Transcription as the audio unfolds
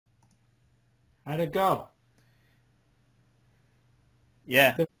How'd it go?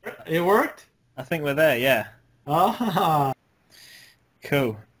 Yeah, It worked? I think we're there. Yeah, Ah,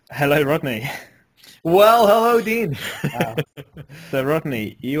 cool. Hello, Rodney. well, hello, Dean. Wow. So,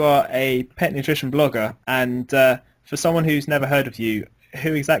 Rodney, you are a pet nutrition blogger, and for someone who's never heard of you,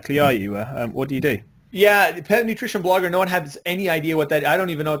 who exactly are you? What do you do? Yeah, pet nutrition blogger. No one has any idea what that. I don't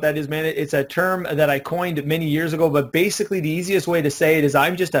even know what that is, man. It's a term that I coined many years ago. But basically, the easiest way to say it is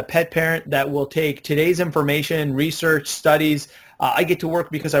I'm just a pet parent that will take today's information, research, studies. I get to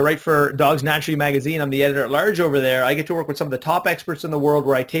work because I write for Dogs Naturally magazine. I'm the editor at large over there. I get to work with some of the top experts in the world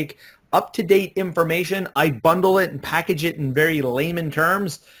where I take up-to-date information. I bundle it and package it in very layman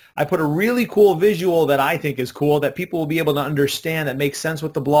terms. I put a really cool visual that I think is cool that people will be able to understand that makes sense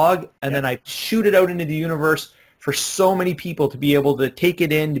with the blog, and Yeah, then I shoot it out into the universe for so many people to be able to take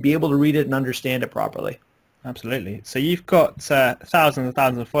it in, to be able to read it and understand it properly. absolutely. So you've got thousands and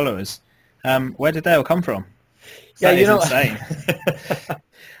thousands of followers. Where did they all come from? 'Cause Yeah, that is insane.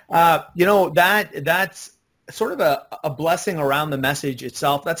 that's sort of a blessing around the message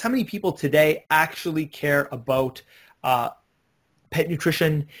itself. That's how many people today actually care about uh, pet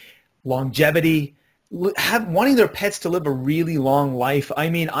nutrition, longevity, wanting their pets to live a really long life. I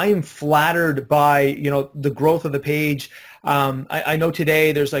mean, I am flattered by, the growth of the page. I know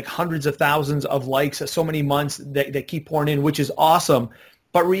today there's like hundreds of thousands of likes, so many months that keep pouring in, which is awesome.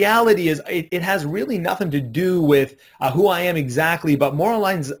 But reality is it has really nothing to do with who I am exactly, but more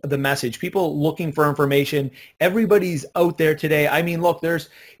aligns the message. People looking for information. Everybody's out there today. I mean, look,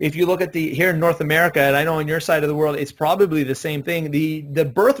 if you look at here in North America, and I know on your side of the world, it's probably the same thing. The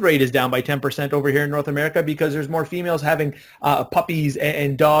birth rate is down by 10% over here in North America because there's more females having puppies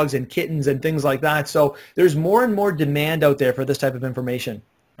and dogs and kittens and things like that. So there's more and more demand out there for this type of information.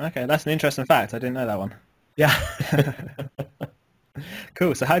 Okay, that's an interesting fact. I didn't know that one. Yeah.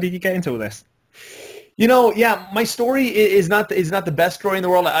 Cool. So how did you get into all this? Yeah, my story is not the best story in the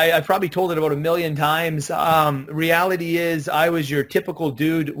world. I've probably told it about a million times. Reality is, I was your typical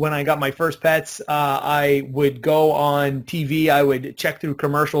dude when I got my first pets. I would go on TV. I would check through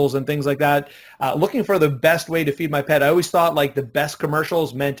commercials and things like that, looking for the best way to feed my pet. I always thought like the best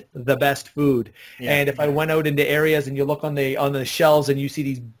commercials meant the best food. Yeah. And if I went out into areas and you look on the shelves and you see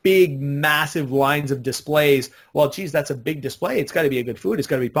these big, massive lines of displays, well, geez, that's a big display. It's got to be a good food. It's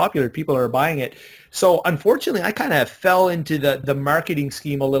got to be popular. People are buying it. So unfortunately, I kind of fell into the marketing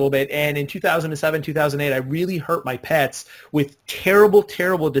scheme a little bit. And in 2007, 2008, I really hurt my pets with terrible,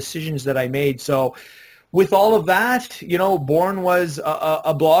 terrible decisions that I made. So with all of that, Born was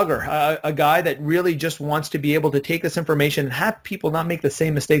a blogger, a guy that really just wants to be able to take this information and have people not make the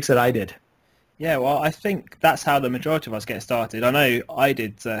same mistakes that I did. Yeah, well, I think that's how the majority of us get started. I know I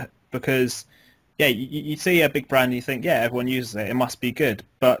did because, yeah, you see a big brand and you think, yeah, everyone uses it. It must be good.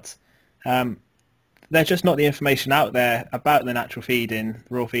 But um, there's just not the information out there about the natural feeding,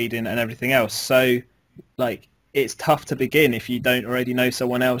 raw feeding, and everything else. So, like, it's tough to begin if you don't already know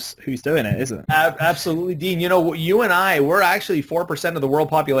someone else who's doing it, isn't it? Absolutely, Dean. You and I, we're actually 4% of the world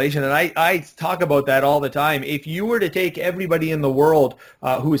population, and I talk about that all the time. If you were to take everybody in the world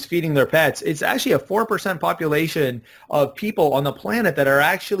who is feeding their pets, it's actually a 4% population of people on the planet that are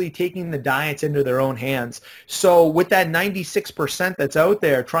actually taking the diets into their own hands. So with that 96% that's out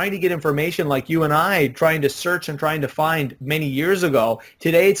there trying to get information like you and I, trying to search and trying to find many years ago,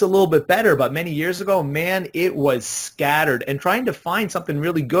 today it's a little bit better, but many years ago, man, it was scattered, and trying to find something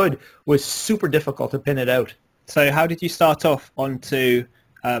really good was super difficult to pin it out. So how did you start off onto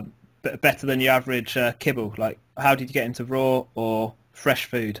better than your average kibble? Like, how did you get into raw or fresh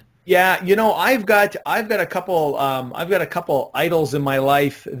food? Yeah, I've got a couple idols in my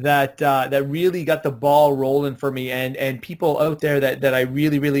life that really got the ball rolling for me, and people out there that I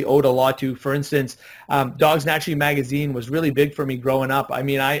really really owed a lot to. For instance, Dogs Naturally magazine was really big for me growing up. I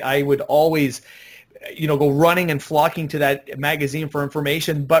mean, I would always go running and flocking to that magazine for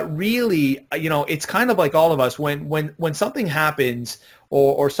information. But really, it's kind of like all of us when something happens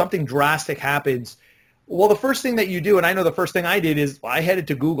or something drastic happens. Well, the first thing that you do, and I know the first thing I did is I headed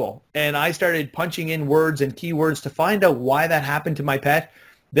to Google and I started punching in words and keywords to find out why that happened to my pet.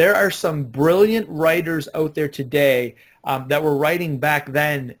 There are some brilliant writers out there today that were writing back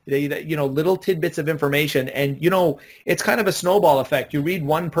then, little tidbits of information. And, it's kind of a snowball effect. You read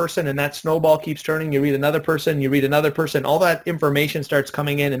one person and that snowball keeps turning. You read another person, you read another person. All that information starts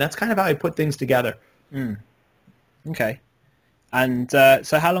coming in. And that's kind of how I put things together. Mm, okay. And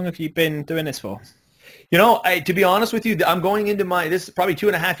so how long have you been doing this for? To be honest with you, I'm going into this is probably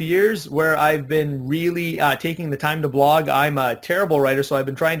 2.5 years where I've been really taking the time to blog. I'm a terrible writer, so I've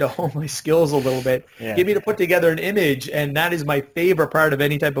been trying to hone my skills a little bit, Yeah. get me to put together an image, and that is my favorite part of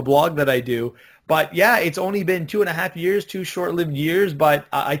any type of blog that I do. But yeah, it's only been 2.5 years, 2 short-lived years, but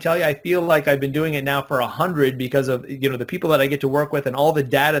I tell you, I feel like I've been doing it now for 100 because of, the people that I get to work with and all the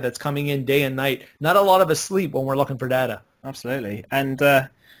data that's coming in day and night. Not a lot of us sleep when we're looking for data. Absolutely. And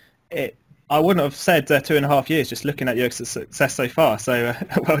I wouldn't have said 2.5 years just looking at your success so far. So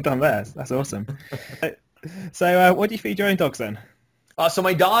well done there. That's awesome. So what do you feed your own dogs then? So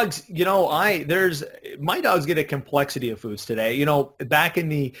my dogs, my dogs get a complexity of foods today. Back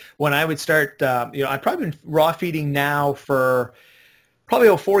when I would start, I've probably been raw feeding now for probably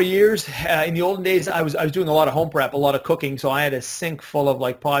about 4 years. In the olden days, I was doing a lot of home prep, a lot of cooking. So I had a sink full of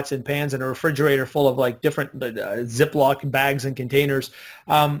like pots and pans and a refrigerator full of like different Ziploc bags and containers.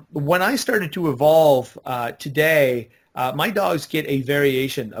 When I started to evolve today, my dogs get a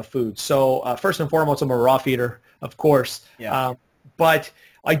variation of food. So first and foremost, I'm a raw feeder, of course. Yeah. But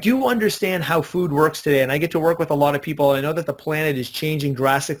I do understand how food works today, and I get to work with a lot of people. I know that the planet is changing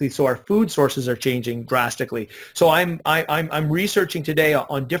drastically, so our food sources are changing drastically. So I'm researching today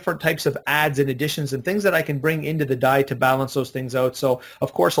on different types of adds and additions and things that I can bring into the diet to balance those things out. So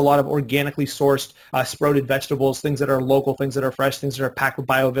of course, a lot of organically sourced sprouted vegetables, things that are local, things that are fresh, things that are packed with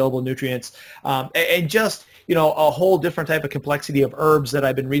bioavailable nutrients, and just a whole different type of complexity of herbs that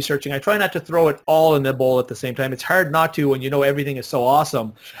I've been researching. I try not to throw it all in the bowl at the same time. It's hard not to when everything is so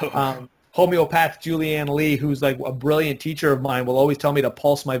awesome. Sure. Homeopath Julianne Lee, who's like a brilliant teacher of mine, will always tell me to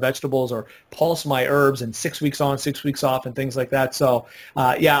pulse my vegetables or pulse my herbs and 6 weeks on, 6 weeks off and things like that. So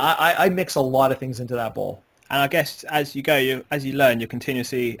I mix a lot of things into that bowl. And I guess as you go, as you learn, you're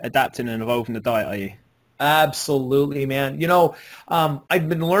continuously adapting and evolving the diet, are you? Absolutely, man. I've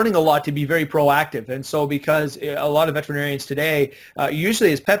been learning a lot to be very proactive. And so because a lot of veterinarians today,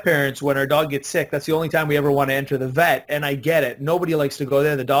 usually as pet parents, when our dog gets sick, that's the only time we ever want to enter the vet. And I get it. Nobody likes to go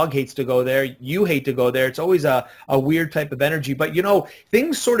there. The dog hates to go there. You hate to go there. It's always a weird type of energy. But,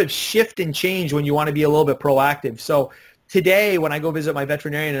 things sort of shift and change when you want to be a little bit proactive. So today, when I go visit my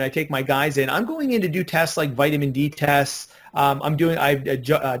veterinarian and I take my guys in, I'm going in to do tests like vitamin D tests.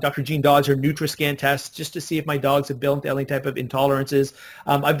 Dr. Jean Dodds, her Nutriscan tests, just to see if my dogs have built any type of intolerances.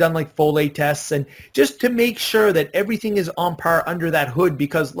 I've done like folate tests, and just to make sure that everything is on par under that hood,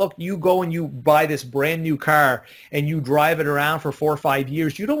 because look, you go and you buy this brand new car and you drive it around for 4 or 5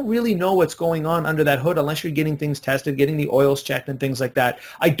 years. You don't really know what's going on under that hood unless you're getting things tested, getting the oils checked and things like that.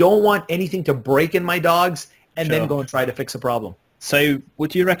 I don't want anything to break in my dogs and Sure. then go and try to fix a problem. So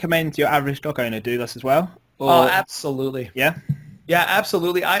would you recommend your average dog owner do this as well? Oh, absolutely. Yeah? Yeah,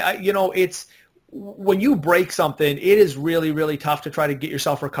 absolutely. It's when you break something, it is really, really tough to try to get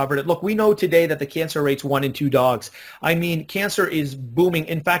yourself recovered. Look, we know today that the cancer rate's 1 in 2 dogs. I mean, cancer is booming.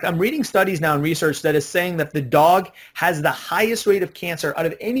 In fact, I'm reading studies now and research that is saying that the dog has the highest rate of cancer out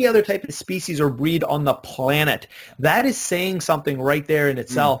of any other type of species or breed on the planet. That is saying something right there in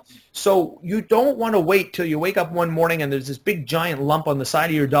itself. So you don't want to wait till you wake up one morning and there's this big giant lump on the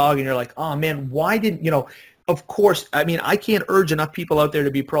side of your dog and you're like, oh man, why didn't, of course, I mean, I can't urge enough people out there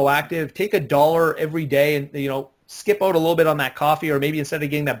to be proactive. Take $1 every day and, skip out a little bit on that coffee, or maybe instead of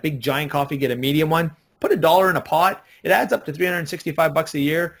getting that big giant coffee, get a medium one. Put $1 in a pot. It adds up to $365 a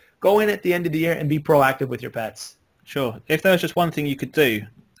year. Go in at the end of the year and be proactive with your pets. Sure. If there was just one thing you could do,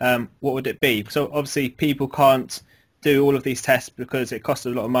 what would it be? So obviously people can't do all of these tests because it costs a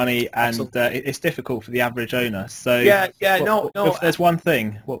lot of money and it's difficult for the average owner. So no. If there's one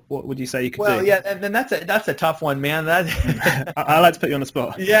thing, what would you say you could do? Well, yeah, and then that's a tough one, man. That I like to put you on the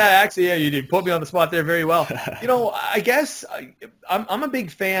spot. Yeah, actually, yeah, you did put me on the spot there very well. I guess I'm a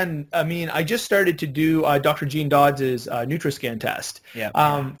big fan. I mean, I just started to do Dr. Jean Dodds' Nutriscan test.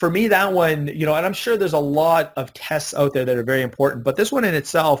 Yeah. For me, that one, and I'm sure there's a lot of tests out there that are very important, but this one in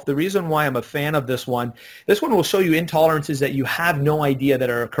itself, the reason why I'm a fan of this one will show you intolerances that you have no idea that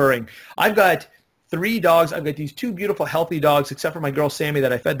are occurring. I've got 3 dogs. I've got these 2 beautiful, healthy dogs, except for my girl Sammy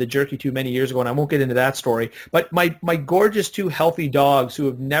that I fed the jerky to many years ago, and I won't get into that story. But my gorgeous 2 healthy dogs who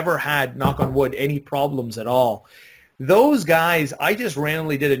have never had, knock on wood, any problems at all. Those guys, I just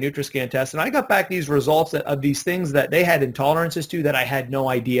randomly did a Nutriscan test, and I got back these results of these things that they had intolerances to that I had no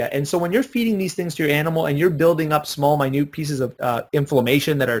idea. And so when you're feeding these things to your animal and you're building up small, minute pieces of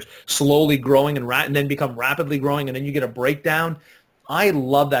inflammation that are slowly growing and then become rapidly growing, and then you get a breakdown, I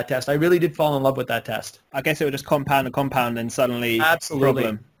love that test. I really did fall in love with that test. I guess it would just compound and suddenly Absolutely.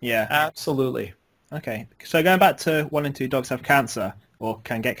 problem. Yeah. Absolutely. Okay. So going back to 1 in 2 dogs have cancer or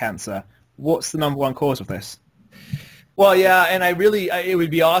can get cancer, what's the number one cause of this? Well, yeah, and it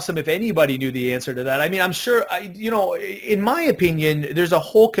would be awesome if anybody knew the answer to that. I mean, I'm sure, in my opinion, there's a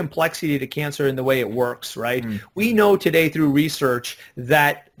whole complexity to cancer in the way it works, right? Mm. We know today through research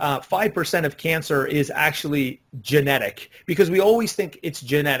that 5% of cancer is actually genetic because we always think it's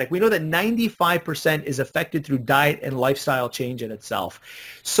genetic. We know that 95% is affected through diet and lifestyle change in itself.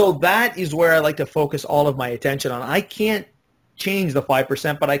 So that is where I like to focus all of my attention on. I can't change the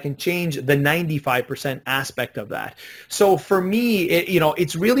 5%, but I can change the 95% aspect of that. So for me,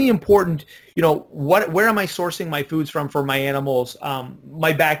 it's really important, where am I sourcing my foods from for my animals?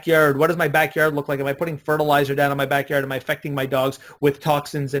 My backyard, what does my backyard look like? Am I putting fertilizer down in my backyard? Am I affecting my dogs with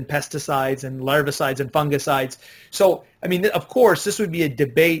toxins and pesticides and larvicides and fungicides? So, I mean, of course, this would be a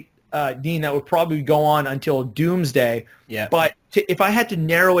debate, Dean, that would probably go on until doomsday. Yeah. But if I had to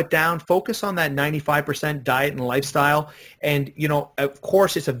narrow it down, focus on that 95% diet and lifestyle. And, of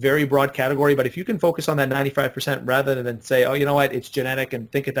course, it's a very broad category. But if you can focus on that 95% rather than say, oh, you know what, it's genetic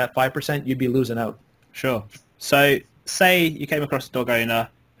and think at that 5%, you'd be losing out. Sure. So say you came across a dog owner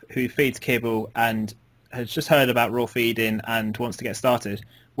who feeds kibble and has just heard about raw feeding and wants to get started.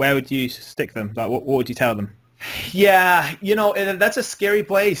 Where would you stick them? Like, what would you tell them? Yeah, and that's a scary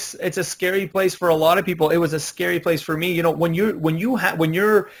place. It's a scary place for a lot of people. It was a scary place for me. When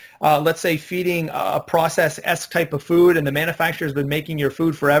you're let's say feeding a processed type of food, and the manufacturer's been making your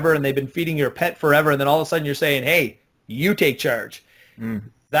food forever, and they've been feeding your pet forever, and then all of a sudden you're saying, "Hey, you take charge." Mm.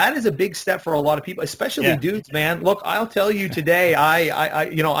 That is a big step for a lot of people, especially dudes, man. Look, I'll tell you today,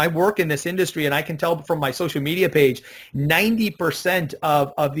 I work in this industry, and I can tell from my social media page, 90%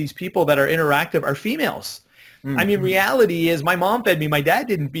 of these people that are interactive are females. Mm-hmm. I mean, reality is my mom fed me. My dad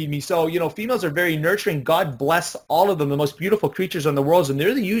didn't feed me. So, females are very nurturing. God bless all of them, the most beautiful creatures in the world. And they're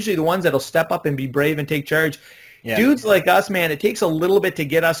usually the ones that'll step up and be brave and take charge. Yeah. Dudes like us, man, it takes a little bit to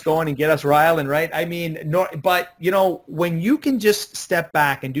get us going and get us riling, right? I mean, but, when you can just step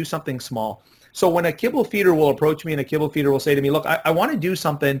back and do something small. So when a kibble feeder will approach me and a kibble feeder will say to me, look, I want to do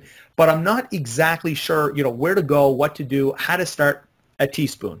something, but I'm not exactly sure, where to go, what to do, how to start. A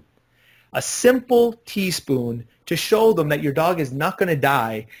teaspoon. A simple teaspoon to show them that your dog is not going to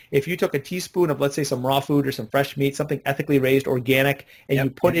die if you took a teaspoon of, let's say, some raw food or some fresh meat, something ethically raised, organic, and you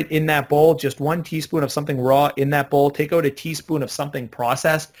put it in that bowl, just one teaspoon of something raw in that bowl. Take out a teaspoon of something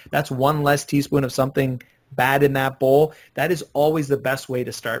processed. That's one less teaspoon of something bad in that bowl. That is always the best way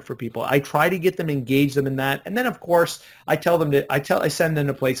to start for people. I try to get them, engage them in that. And then, of course, I send them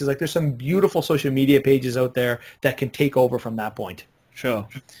to places like there's some beautiful social media pages out there that can take over from that point. Sure.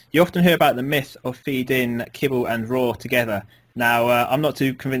 You often hear about the myth of feeding kibble and raw together. Now, I'm not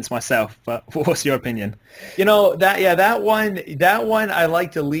too convinced myself, but what's your opinion? That one I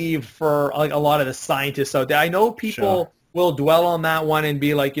like to leave for like a lot of the scientists out there. I know people will dwell on that one and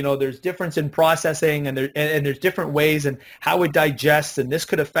be like, there's difference in processing and there's different ways and how it digests, and this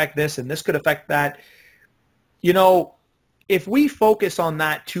could affect this and this could affect that. If we focus on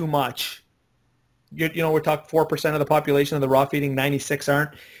that too much, we're talking 4% of the population of the raw feeding, 96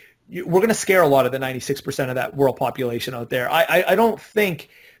 aren't. We're going to scare a lot of the 96% of that world population out there. I don't think,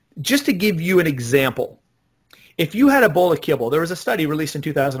 just to give you an example, if you had a bowl of kibble, there was a study released in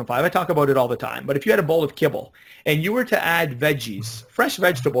 2005. I talk about it all the time. But if you had a bowl of kibble and you were to add veggies, fresh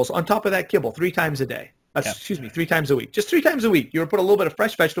vegetables on top of that kibble 3 times a day, 3 times a week, just 3 times a week, you would put a little bit of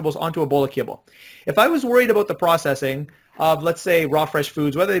fresh vegetables onto a bowl of kibble. If I was worried about the processing of, let's say, raw fresh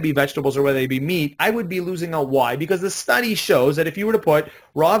foods, whether they be vegetables or whether they be meat, I would be losing out. Why? Because the study shows that if you were to put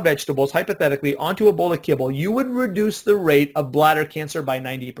raw vegetables, hypothetically, onto a bowl of kibble, you would reduce the rate of bladder cancer by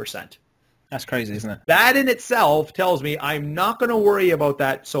 90%. That's crazy, isn't it? That in itself tells me I'm not going to worry about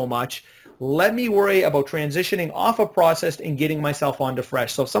that so much. Let me worry about transitioning off of processed and getting myself onto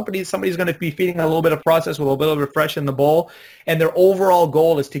fresh. So if somebody's going to be feeding a little bit of processed with a little bit of fresh in the bowl, and their overall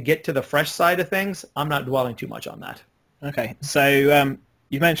goal is to get to the fresh side of things, I'm not dwelling too much on that. Okay, so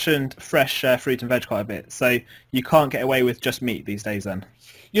you mentioned fresh fruit and veg quite a bit. So you can't get away with just meat these days then?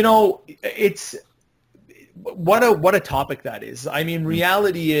 It's... What a topic that is. I mean,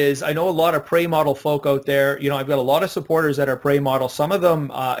 reality is, I know a lot of prey model folk out there. I've got a lot of supporters that are prey model. Some of them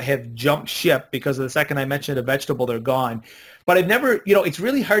have jumped ship because the second I mentioned a vegetable, they're gone. But I've never, it's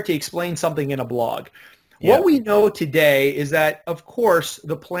really hard to explain something in a blog. Yeah. What we know today is that, of course,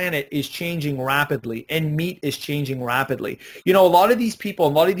 the planet is changing rapidly and meat is changing rapidly. A lot of these people, a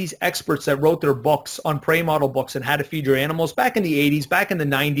lot of these experts that wrote their books on prey model books and how to feed your animals back in the 80s, back in the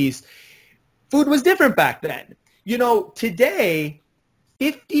 90s, food was different back then. Today,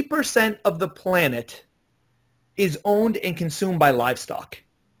 50% of the planet is owned and consumed by livestock.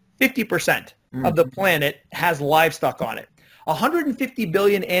 50% of the planet has livestock on it. 150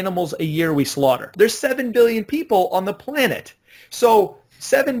 billion animals a year we slaughter. There's 7 billion people on the planet. So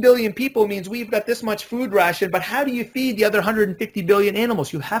 7 billion people means we've got this much food ration, but how do you feed the other 150 billion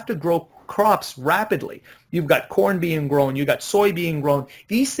animals? You have to grow crops rapidly. You've got corn being grown, you've got soy being grown.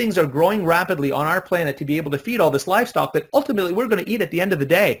 These things are growing rapidly on our planet to be able to feed all this livestock that ultimately we're going to eat at the end of the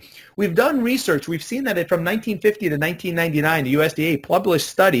day. We've done research. We've seen that from 1950 to 1999, the USDA published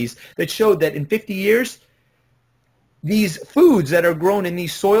studies that showed that in 50 years, these foods that are grown in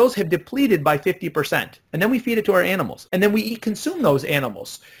these soils have depleted by 50%. And then we feed it to our animals. And then we consume those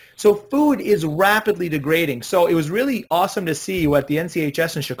animals. So food is rapidly degrading. So it was really awesome to see what the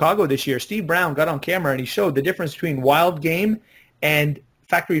NCHS in Chicago this year, Steve Brown got on camera and he showed the difference between wild game and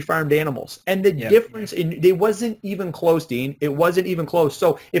factory farmed animals. And the difference it wasn't even close, Dean. It wasn't even close.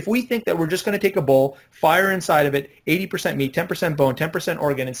 So if we think that we're just going to take a bowl, fire inside of it, 80% meat, 10% bone, 10%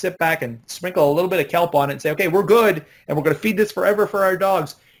 organ, and sit back and sprinkle a little bit of kelp on it and say, okay, we're good, and we're going to feed this forever for our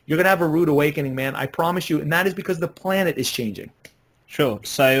dogs, you're going to have a rude awakening, man. I promise you. And that is because the planet is changing. Sure.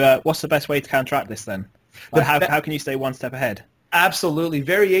 So what's the best way to counteract this then? Like how can you stay one step ahead? Absolutely.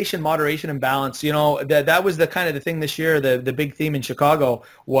 Variation, moderation, and balance. You know, that was the kind of the thing this year. The big theme in Chicago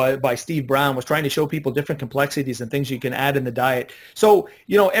was by Steve Brown was trying to show people different complexities and things you can add in the diet. So,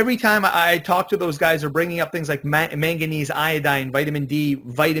 you know, every time I talk to those guys, they're bringing up things like manganese, iodine, vitamin D,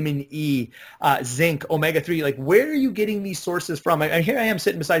 vitamin E, zinc, omega-3. Like, where are you getting these sources from? And here I am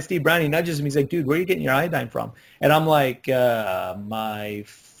sitting beside Steve Brown. He nudges me. He's like, dude, where are you getting your iodine from? And I'm like, my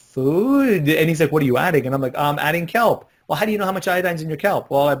food. And he's like, what are you adding? And I'm like, I'm adding kelp. Well, how do you know how much iodine's in your kelp?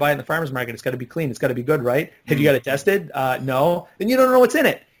 Well, I buy it in the farmer's market. It's got to be clean. It's got to be good, right? Have you got it tested? No. Then you don't know what's in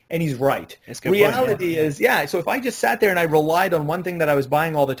it. And he's right. Reality is, so if I just sat there and I relied on one thing that I was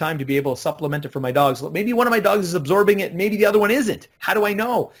buying all the time to be able to supplement it for my dogs, maybe one of my dogs is absorbing it, maybe the other one isn't. How do I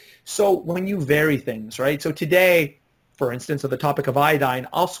know? So when you vary things, right? So today, for instance, on the topic of iodine,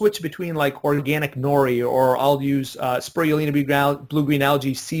 I'll switch between like organic nori, or I'll use spirulina blue-green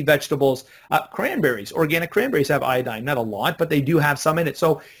algae, sea vegetables, cranberries. Organic cranberries have iodine, not a lot, but they do have some in it.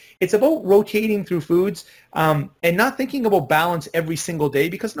 So it's about rotating through foods and not thinking about balance every single day,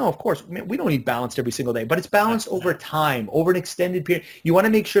 because no, of course, we don't need balanced every single day, but it's balanced over time, over an extended period. You want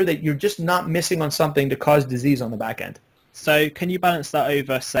to make sure that you're just not missing on something to cause disease on the back end. So can you balance that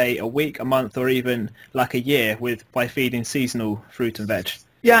over, say, a week, a month, or even like a year by feeding seasonal fruit and veg?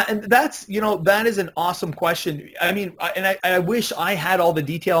 Yeah, and that's, that is an awesome question. I mean, I wish I had all the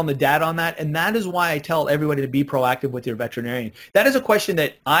detail and the data on that, and that is why I tell everybody to be proactive with your veterinarian. That is a question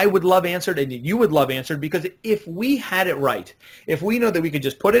that I would love answered and you would love answered, because if we had it right, if we know that we could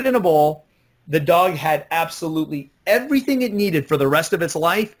just put it in a bowl, the dog had absolutely everything it needed for the rest of its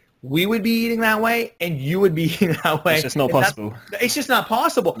life, we would be eating that way, and you would be eating that way. It's just not possible. It's just not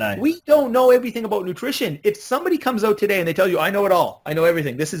possible. No. We don't know everything about nutrition. If somebody comes out today and they tell you, I know it all, I know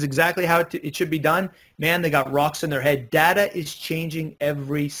everything, this is exactly how it should be done, man, they got rocks in their head. Data is changing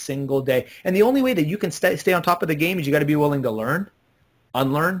every single day. And the only way that you can stay on top of the game is you got to be willing to learn,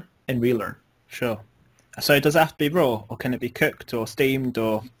 unlearn, and relearn. Sure. So does it have to be raw, or can it be cooked or steamed,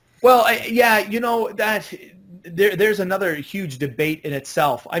 or? Well, there's another huge debate in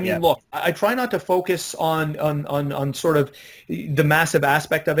itself. I mean, look, I try not to focus on sort of the massive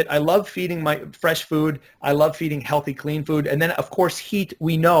aspect of it. I love feeding my fresh food. I love feeding healthy, clean food. And then, of course, heat,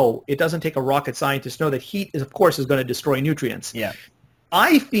 we know, it doesn't take a rocket scientist to know that heat is going to destroy nutrients. Yeah.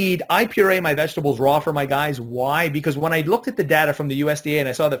 I puree my vegetables raw for my guys. Why? Because when I looked at the data from the USDA and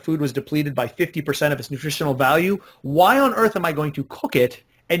I saw that food was depleted by 50% of its nutritional value, why on earth am I going to cook it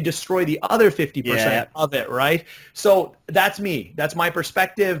and destroy the other 50% of it, right? So that's me. That's my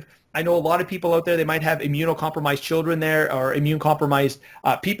perspective. I know a lot of people out there, they might have immunocompromised children there, or immune-compromised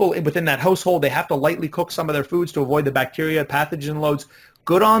people within that household. They have to lightly cook some of their foods to avoid the bacteria, pathogen loads.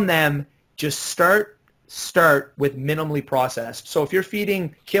 Good on them. Just start with minimally processed. So if you're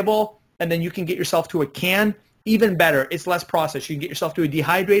feeding kibble and then you can get yourself to a can, even better. It's less processed. You can get yourself to a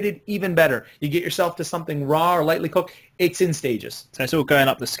dehydrated, even better. You get yourself to something raw or lightly cooked, it's in stages. So it's all going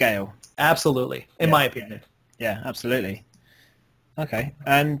up the scale. Absolutely, in my opinion. Yeah, absolutely. Okay.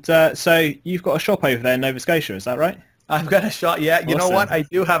 And so you've got a shop over there in Nova Scotia, is that right? I've got a shop. Yeah, you know what? I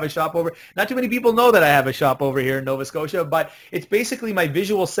do have a shop over. Not too many people know that I have a shop over here in Nova Scotia, but it's basically my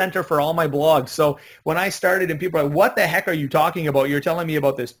visual center for all my blogs. So when I started and people are like, what the heck are you talking about? You're telling me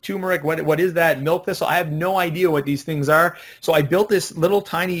about this turmeric. What is that? Milk thistle. I have no idea what these things are. So I built this little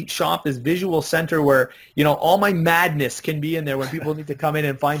tiny shop, this visual center where, all my madness can be in there when people need to come in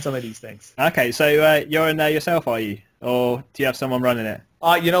and find some of these things. Okay. So you're in there yourself, are you? Or do you have someone running it?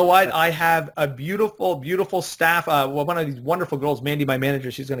 You know what? I have a beautiful, beautiful staff. Well, one of these wonderful girls, Mandy, my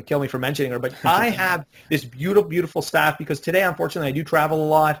manager, she's going to kill me for mentioning her, but I have this beautiful, beautiful staff because today, unfortunately, I do travel a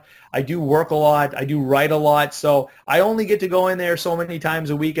lot. I do work a lot. I do write a lot. So I only get to go in there so many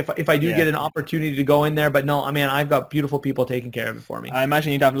times a week if I do get an opportunity to go in there. But no, I mean, I've got beautiful people taking care of it for me. I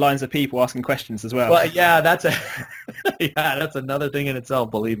imagine you'd have lines of people asking questions as well. Well, yeah, that's another thing in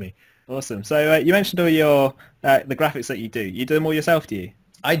itself, believe me. Awesome. So you mentioned all your the graphics that you do. You do them all yourself, do you?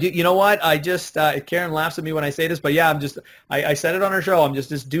 I do. You know what? I just Karen laughs at me when I say this, but yeah, I said it on her show. I'm just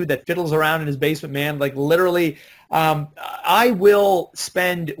this dude that fiddles around in his basement, man. Like literally, I will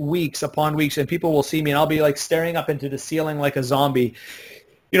spend weeks upon weeks, and people will see me, and I'll be like staring up into the ceiling like a zombie.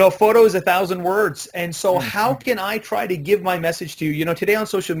 You know, photo is 1,000 words. And so how can I try to give my message to you? You know, today on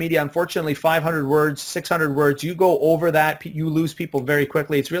social media, unfortunately, 500 words, 600 words, you go over that, you lose people very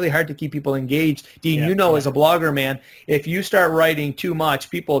quickly. It's really hard to keep people engaged. Dean, you know, as a blogger, man, if you start writing too much,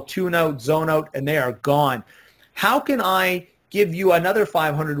 people tune out, zone out, and they are gone. How can I give you another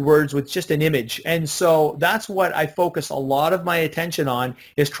 500 words with just an image? And so that's what I focus a lot of my attention on,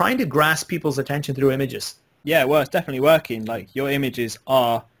 is trying to grasp people's attention through images. Yeah, well, it's definitely working. Like, your images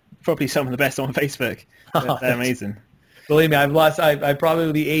are probably some of the best on Facebook. They're amazing. Believe me, I've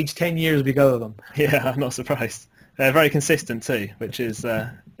probably aged 10 years because of them. Yeah, I'm not surprised. They're very consistent too, which is,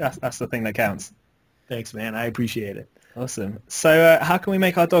 that's the thing that counts. Thanks, man. I appreciate it. Awesome. So how can we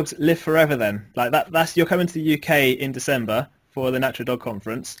make our dogs live forever then? Like that's you're coming to the UK in December for the Natural Dog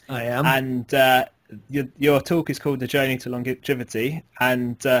Conference. I am. And your talk is called The Journey to Longevity.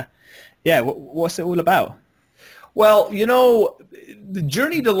 And what's it all about? Well, you know, the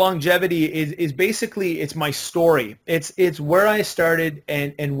journey to longevity is basically, it's my story. It's where I started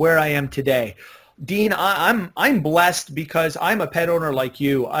and where I am today. Dean, I'm blessed because I'm a pet owner like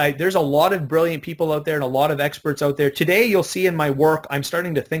you. There's a lot of brilliant people out there and a lot of experts out there. Today, you'll see in my work, I'm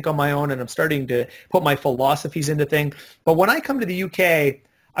starting to think on my own and I'm starting to put my philosophies into things. But when I come to the UK,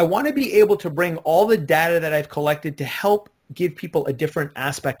 I want to be able to bring all the data that I've collected to help give people a different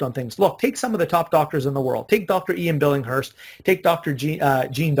aspect on things. Look, take some of the top doctors in the world. Take Dr. Ian Billinghurst. Take Dr.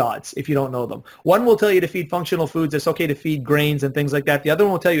 Gene Dodds, if you don't know them. One will tell you to feed functional foods. It's okay to feed grains and things like that. The other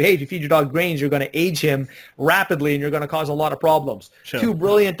one will tell you, hey, if you feed your dog grains, you're going to age him rapidly and you're going to cause a lot of problems. Sure. Two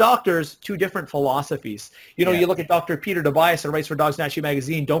brilliant doctors, two different philosophies. You know, you look at Dr. Peter Tobias that writes for Dogs Naturally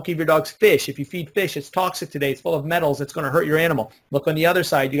magazine. Don't give your dogs fish. If you feed fish, it's toxic today. It's full of metals. It's going to hurt your animal. Look on the other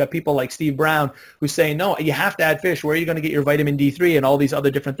side. You got people like Steve Brown who's saying, no, you have to add fish. Where are you going to get your vitamin D3 and all these other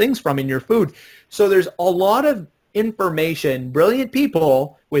different things from in your food? So there's a lot of information, brilliant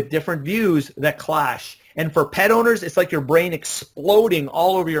people with different views that clash. And for pet owners, it's like your brain exploding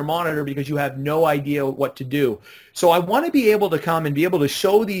all over your monitor because you have no idea what to do. So I want to be able to come and be able to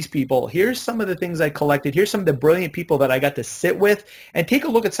show these people, here's some of the things I collected, here's some of the brilliant people that I got to sit with, and take a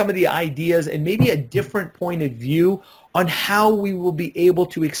look at some of the ideas and maybe a different point of view on how we will be able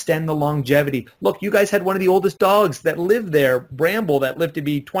to extend the longevity. Look, you guys had one of the oldest dogs that lived there, Bramble, that lived to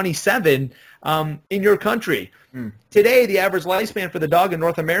be 27 in your country. Today, the average lifespan for the dog in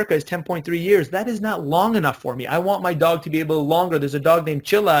North America is 10.3 years. That is not long enough for me. I want my dog to be able to longer. There's a dog named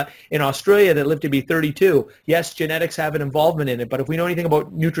Chilla in Australia that lived to be 32. Yes, genetics have an involvement in it, but if we know anything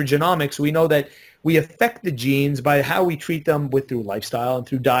about nutrigenomics, we know that we affect the genes by how we treat them through lifestyle and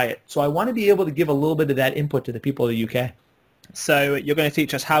through diet. So I want to be able to give a little bit of that input to the people of the UK. So you're going to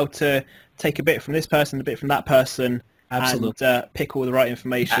teach us how to take a bit from this person, a bit from that person, Absolutely. And pick all the right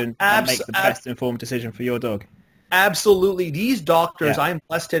information and make the best informed decision for your dog. Absolutely. These doctors, I'm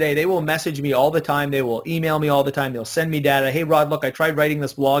blessed today. They will message me all the time. They will email me all the time. They'll send me data. Hey, Rod, look, I tried writing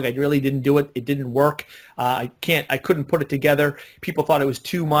this blog. I really didn't do it. It didn't work. I couldn't put it together. People thought it was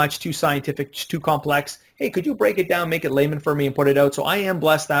too much, too scientific, too complex. Hey, could you break it down, make it layman for me and put it out? So I am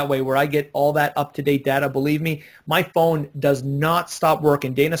blessed that way where I get all that up-to-date data. Believe me, my phone does not stop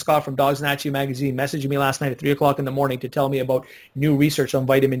working. Dana Scott from Dogs Naturally magazine messaged me last night at 3 o'clock in the morning to tell me about new research on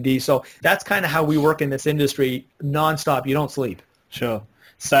vitamin D. So that's kind of how we work in this industry, nonstop. You don't sleep. Sure.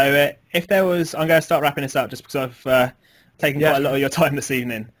 So if there was, I'm going to start wrapping this up just because I've taken quite a lot of your time this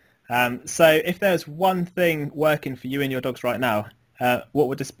evening. So if there's one thing working for you and your dogs right now, what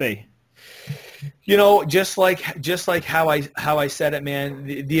would this be? You know, just like how I said it, man,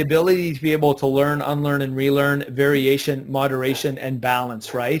 the ability to be able to learn, unlearn, and relearn, variation, moderation, and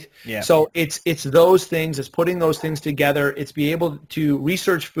balance, right? Yeah. So it's those things, it's putting those things together, it's be able to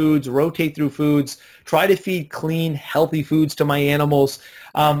research foods, rotate through foods, try to feed clean, healthy foods to my animals.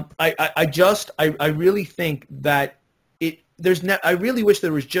 I really think that I really wish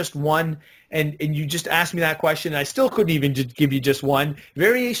there was just one and you just asked me that question, and I still couldn't even just give you just one.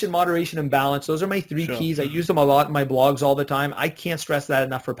 Variation, moderation, and balance. Those are my three keys. I use them a lot in my blogs all the time. I can't stress that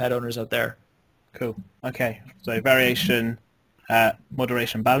enough for pet owners out there. Cool. Okay. So variation,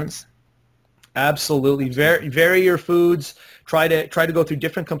 moderation, balance. Absolutely. Vary your foods. Try to go through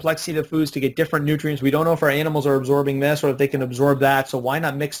different complexity of foods to get different nutrients. We don't know if our animals are absorbing this or if they can absorb that. So why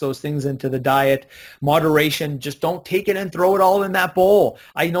not mix those things into the diet? Moderation. Just don't take it and throw it all in that bowl.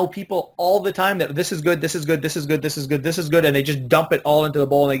 I know people all the time that this is good, this is good, this is good, this is good, this is good, and they just dump it all into the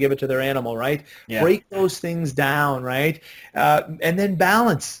bowl and they give it to their animal, right? Yeah. Break those things down, right? And then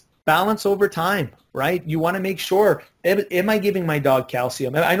balance over time, right? You want to make sure, am I giving my dog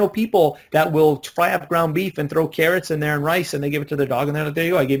calcium? I know people that will fry up ground beef and throw carrots in there and rice, and they give it to their dog, and they're like, there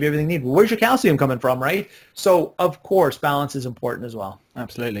you go, I gave you everything you need. Where's your calcium coming from, right? So, of course, balance is important as well.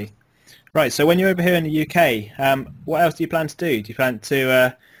 Absolutely. Right, so when you're over here in the UK, what else do you plan to do? Do you plan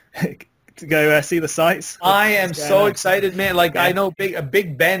to go see the sights? I am so excited, man. Like, I know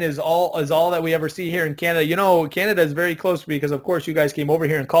Big Ben is all that we ever see here in Canada. You know, Canada is very close to me because, of course, you guys came over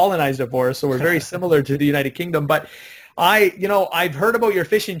here and colonized it for us, so we're very similar to the United Kingdom. But I've heard about your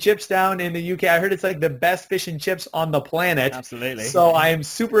fish and chips down in the UK. I heard it's like the best fish and chips on the planet. Absolutely. So I am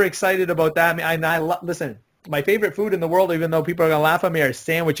super excited about that. Listen, my favorite food in the world, even though people are going to laugh at me, are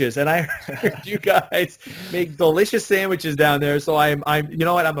sandwiches. And I heard you guys make delicious sandwiches down there. So I'm you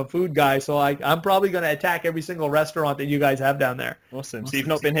know what? I'm a food guy. So I'm probably going to attack every single restaurant that you guys have down there. Awesome. So you've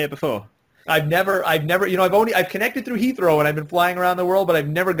not been here before? I've never, I've connected through Heathrow and I've been flying around the world, but I've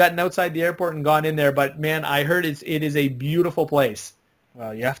never gotten outside the airport and gone in there. But man, I heard it is a beautiful place.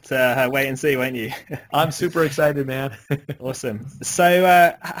 Well, you have to wait and see, won't you? I'm super excited, man. Awesome.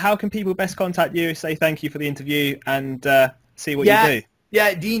 So how can people best contact you, say thank you for the interview, and see what you do?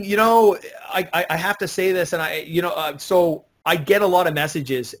 Yeah, Dean, I have to say this, and so I get a lot of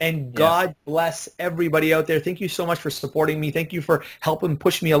messages, and God bless everybody out there. Thank you so much for supporting me. Thank you for helping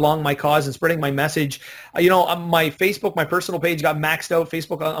push me along my cause and spreading my message. My Facebook, my personal page got maxed out.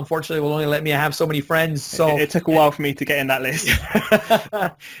 Facebook, unfortunately, will only let me have so many friends. So it took a while for me to get in that list.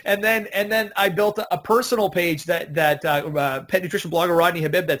 and then I built a personal page that pet nutrition blogger Rodney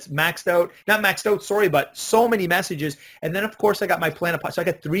Habib that's maxed out. Not maxed out, sorry, but so many messages. And then, of course, I got my Planet. So I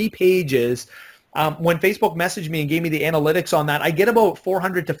got 3 pages. When Facebook messaged me and gave me the analytics on that, I get about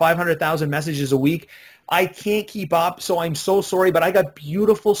 400 to 500,000 messages a week. I can't keep up, so I'm so sorry, but I got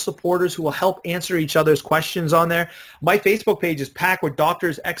beautiful supporters who will help answer each other's questions on there. My Facebook page is packed with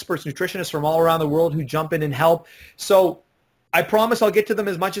doctors, experts, nutritionists from all around the world who jump in and help. So I promise I'll get to them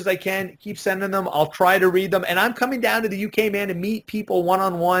as much as I can. Keep sending them. I'll try to read them. And I'm coming down to the UK, man, to meet people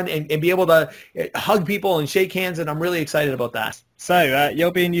one-on-one and be able to hug people and shake hands, and I'm really excited about that. So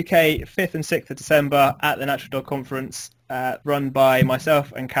you'll be in UK 5th and 6th of December at the Natural Dog Conference run by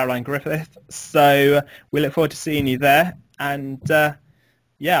myself and Caroline Griffith. So we look forward to seeing you there. And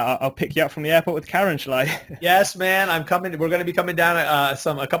I'll pick you up from the airport with Karen, shall I? Yes, man. I'm coming. We're going to be coming down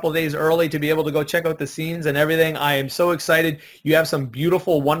a couple of days early to be able to go check out the scenes and everything. I am so excited. You have some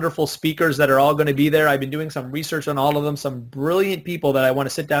beautiful, wonderful speakers that are all going to be there. I've been doing some research on all of them. Some brilliant people that I want to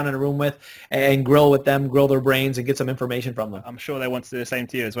sit down in a room with and grill with them, grill their brains, and get some information from them. I'm sure they want to do the same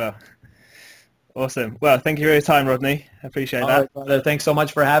to you as well. Awesome. Well, thank you for your time, Rodney. I appreciate that. All right, brother. Thanks so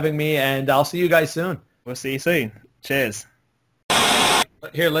much for having me, and I'll see you guys soon. We'll see you soon. Cheers.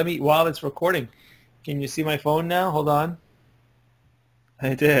 Here, while it's recording, can you see my phone now? Hold on.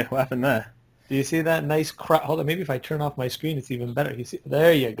 Oh dear, what happened there? Do you see that nice crowd? Hold on, maybe if I turn off my screen, it's even better. You see?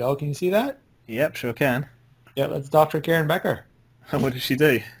 There you go. Can you see that? Yep, sure can. Yeah, that's Dr. Karen Becker. What did she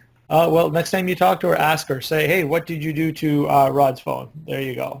do? Well, next time you talk to her, ask her. Say, hey, what did you do to Rod's phone? There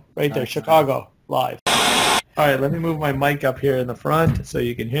you go. Right there, Chicago, live. All right, let me move my mic up here in the front so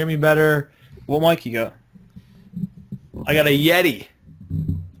you can hear me better. What mic you got? I got a Yeti.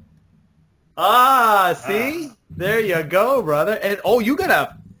 See? There you go, brother. And you got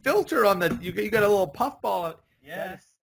a filter on you got a little puffball. Yes.